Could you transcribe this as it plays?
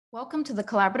Welcome to the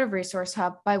Collaborative Resource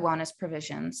Hub by Wellness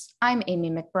Provisions. I'm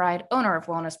Amy McBride, owner of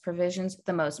Wellness Provisions,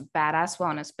 the most badass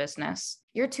wellness business.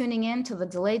 You're tuning in to the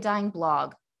Delay Dying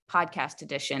Blog podcast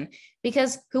edition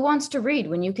because who wants to read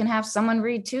when you can have someone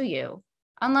read to you?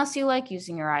 Unless you like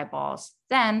using your eyeballs,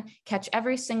 then catch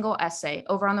every single essay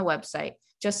over on the website.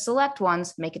 Just select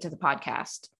ones, make it to the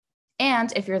podcast.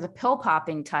 And if you're the pill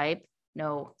popping type,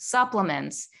 no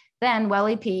supplements, then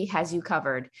Welly P has you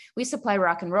covered. We supply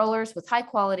rock and rollers with high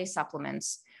quality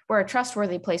supplements. We're a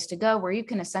trustworthy place to go where you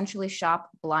can essentially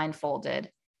shop blindfolded.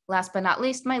 Last but not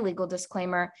least, my legal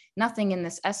disclaimer, nothing in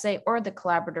this essay or the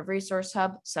Collaborative Resource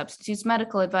Hub substitutes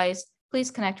medical advice.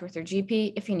 Please connect with your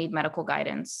GP if you need medical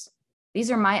guidance. These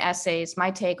are my essays,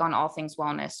 my take on all things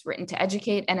wellness, written to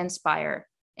educate and inspire.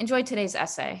 Enjoy today's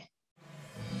essay.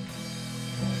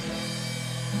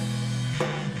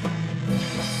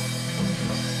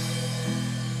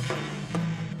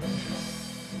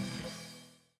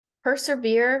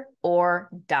 Persevere or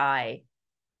die.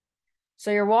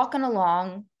 So you're walking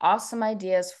along, awesome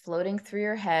ideas floating through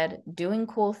your head, doing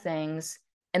cool things,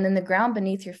 and then the ground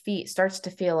beneath your feet starts to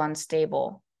feel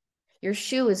unstable. Your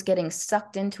shoe is getting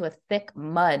sucked into a thick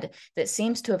mud that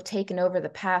seems to have taken over the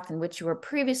path in which you were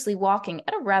previously walking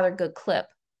at a rather good clip.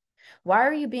 Why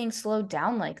are you being slowed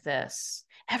down like this?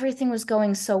 Everything was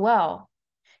going so well.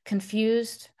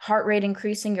 Confused, heart rate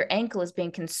increasing, your ankle is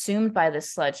being consumed by the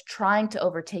sludge, trying to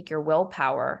overtake your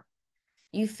willpower.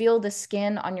 You feel the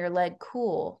skin on your leg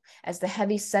cool as the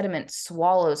heavy sediment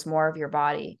swallows more of your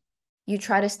body. You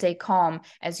try to stay calm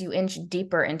as you inch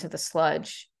deeper into the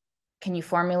sludge. Can you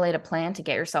formulate a plan to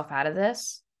get yourself out of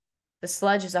this? The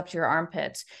sludge is up to your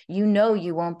armpits. You know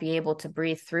you won't be able to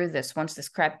breathe through this once this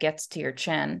crap gets to your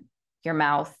chin, your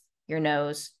mouth, your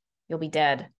nose. You'll be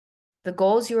dead. The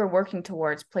goals you are working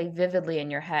towards play vividly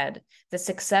in your head. The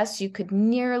success you could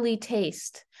nearly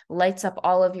taste lights up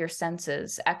all of your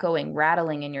senses, echoing,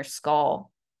 rattling in your skull.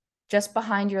 Just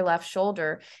behind your left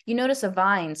shoulder, you notice a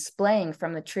vine splaying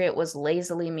from the tree it was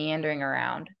lazily meandering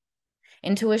around.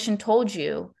 Intuition told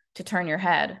you to turn your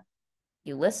head.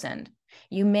 You listened.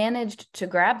 You managed to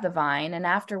grab the vine, and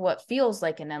after what feels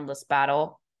like an endless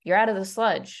battle, you're out of the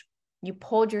sludge. You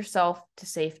pulled yourself to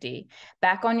safety.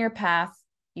 Back on your path,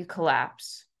 you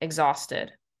collapse,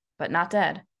 exhausted, but not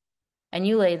dead. And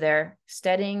you lay there,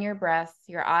 steadying your breath,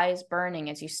 your eyes burning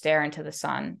as you stare into the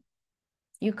sun.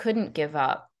 You couldn't give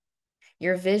up.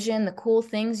 Your vision, the cool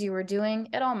things you were doing,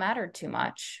 it all mattered too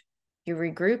much. You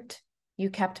regrouped, you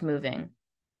kept moving.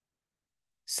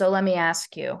 So let me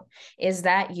ask you, is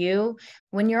that you?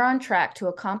 When you're on track to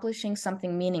accomplishing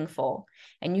something meaningful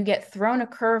and you get thrown a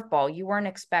curveball you weren't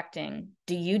expecting,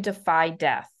 do you defy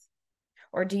death?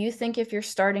 Or do you think if you're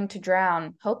starting to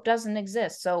drown, hope doesn't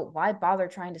exist, so why bother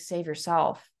trying to save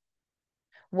yourself?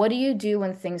 What do you do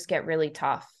when things get really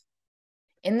tough?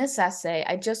 In this essay,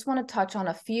 I just want to touch on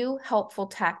a few helpful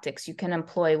tactics you can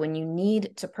employ when you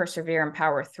need to persevere and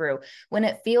power through, when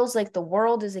it feels like the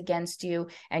world is against you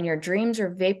and your dreams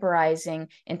are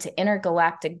vaporizing into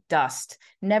intergalactic dust,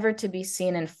 never to be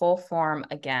seen in full form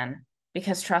again.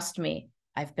 Because trust me,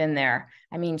 I've been there.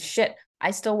 I mean, shit,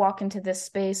 I still walk into this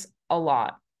space a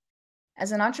lot.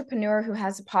 As an entrepreneur who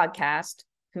has a podcast,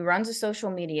 who runs a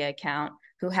social media account,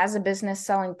 who has a business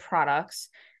selling products,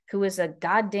 who is a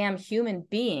goddamn human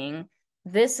being,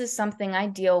 this is something I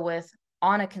deal with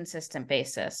on a consistent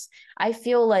basis. I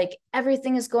feel like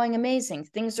everything is going amazing.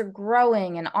 Things are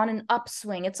growing and on an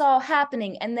upswing. It's all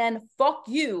happening. And then fuck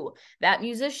you. That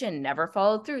musician never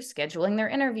followed through scheduling their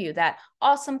interview. That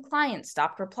awesome client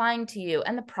stopped replying to you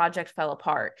and the project fell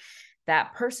apart.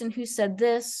 That person who said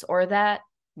this or that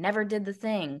never did the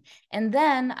thing. And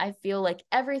then I feel like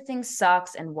everything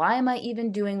sucks and why am I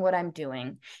even doing what I'm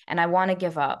doing? And I want to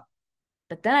give up.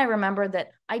 But then I remember that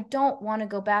I don't want to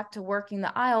go back to working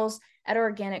the aisles at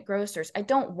organic grocers. I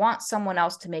don't want someone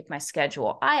else to make my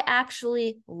schedule. I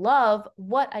actually love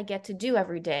what I get to do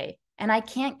every day and I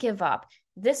can't give up.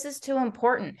 This is too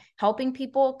important. Helping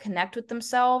people connect with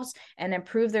themselves and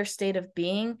improve their state of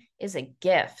being is a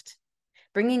gift.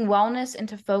 Bringing wellness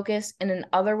into focus in an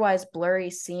otherwise blurry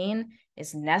scene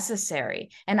is necessary.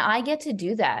 And I get to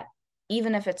do that,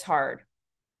 even if it's hard.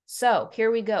 So here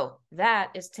we go. That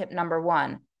is tip number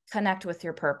 1. Connect with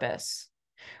your purpose.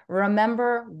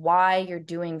 Remember why you're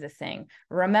doing the thing.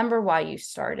 Remember why you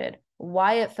started,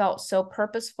 why it felt so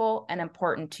purposeful and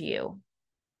important to you.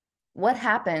 What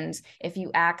happens if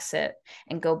you axe it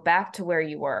and go back to where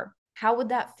you were? How would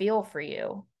that feel for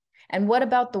you? And what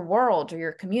about the world or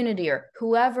your community or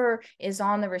whoever is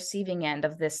on the receiving end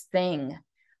of this thing?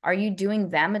 Are you doing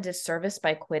them a disservice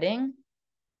by quitting?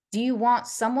 Do you want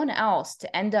someone else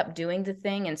to end up doing the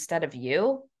thing instead of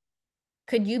you?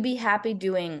 Could you be happy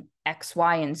doing X,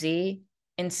 Y, and Z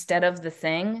instead of the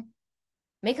thing?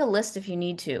 Make a list if you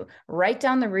need to. Write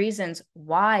down the reasons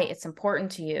why it's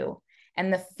important to you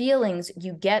and the feelings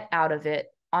you get out of it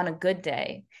on a good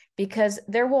day, because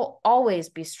there will always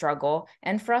be struggle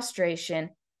and frustration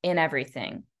in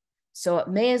everything. So it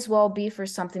may as well be for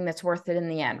something that's worth it in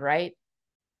the end, right?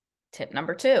 Tip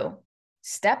number 2,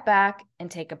 step back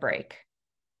and take a break.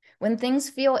 When things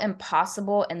feel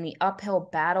impossible and the uphill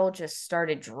battle just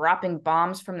started dropping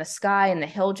bombs from the sky and the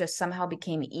hill just somehow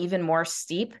became even more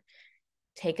steep,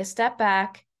 take a step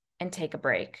back and take a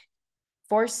break.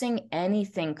 Forcing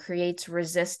anything creates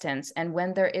resistance. And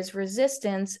when there is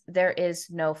resistance, there is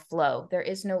no flow. There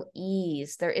is no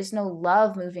ease. There is no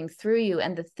love moving through you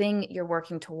and the thing you're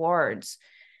working towards.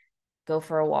 Go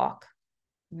for a walk.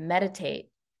 Meditate.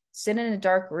 Sit in a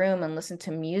dark room and listen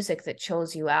to music that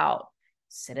chills you out.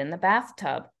 Sit in the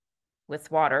bathtub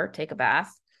with water. Take a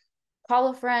bath. Call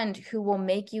a friend who will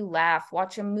make you laugh.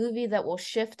 Watch a movie that will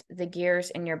shift the gears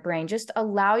in your brain. Just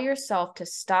allow yourself to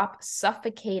stop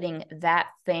suffocating that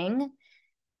thing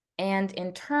and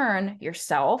in turn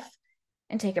yourself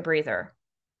and take a breather.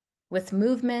 With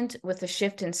movement, with a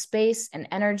shift in space and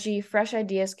energy, fresh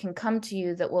ideas can come to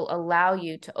you that will allow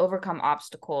you to overcome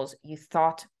obstacles you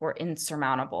thought were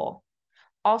insurmountable.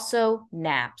 Also,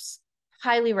 naps.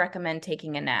 Highly recommend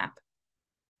taking a nap.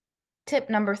 Tip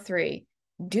number 3,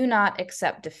 do not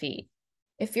accept defeat.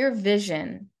 If your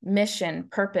vision, mission,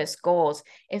 purpose, goals,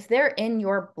 if they're in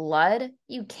your blood,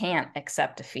 you can't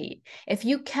accept defeat. If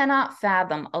you cannot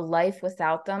fathom a life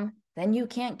without them, then you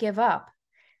can't give up.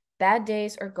 Bad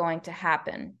days are going to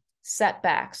happen.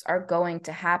 Setbacks are going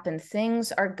to happen.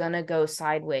 Things are going to go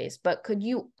sideways. But could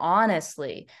you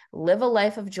honestly live a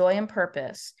life of joy and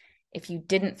purpose if you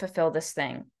didn't fulfill this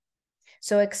thing?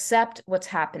 So accept what's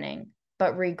happening,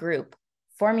 but regroup.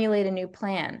 Formulate a new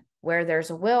plan. Where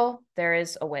there's a will, there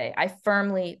is a way. I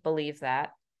firmly believe that.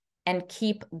 And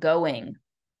keep going.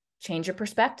 Change your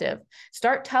perspective.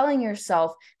 Start telling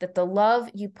yourself that the love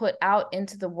you put out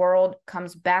into the world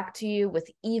comes back to you with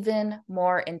even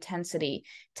more intensity.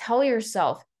 Tell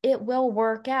yourself it will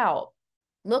work out.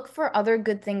 Look for other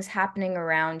good things happening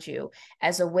around you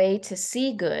as a way to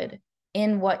see good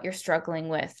in what you're struggling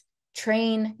with.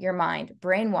 Train your mind,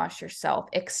 brainwash yourself,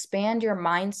 expand your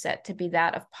mindset to be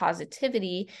that of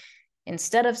positivity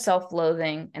instead of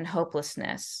self-loathing and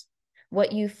hopelessness.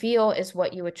 What you feel is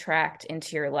what you attract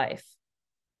into your life.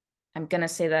 I'm going to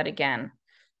say that again.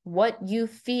 What you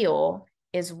feel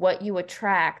is what you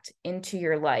attract into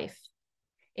your life.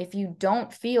 If you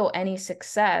don't feel any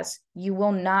success, you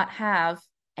will not have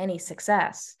any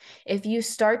success. If you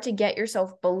start to get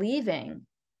yourself believing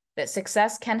that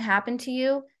success can happen to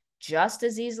you just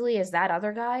as easily as that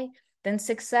other guy, then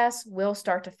success will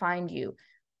start to find you.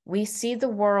 We see the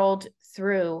world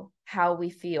through how we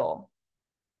feel.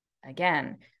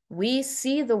 Again, we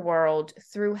see the world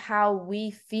through how we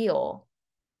feel.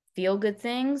 Feel good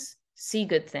things, see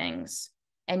good things.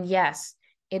 And yes,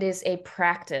 it is a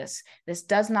practice. This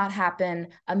does not happen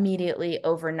immediately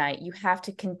overnight. You have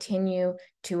to continue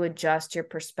to adjust your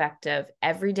perspective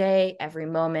every day, every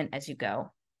moment as you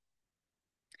go.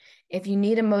 If you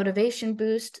need a motivation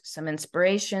boost, some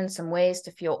inspiration, some ways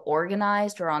to feel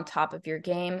organized or on top of your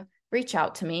game, reach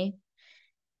out to me.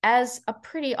 As a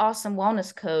pretty awesome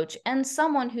wellness coach and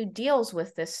someone who deals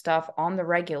with this stuff on the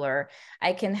regular,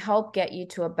 I can help get you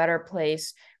to a better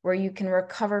place where you can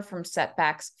recover from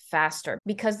setbacks faster,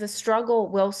 because the struggle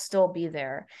will still be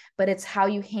there, but it's how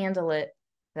you handle it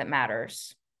that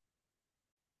matters.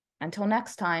 Until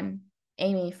next time,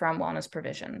 Amy from Wellness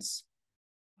Provisions.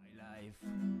 My life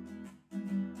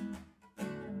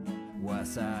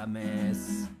was a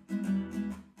mess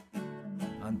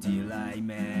until I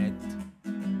met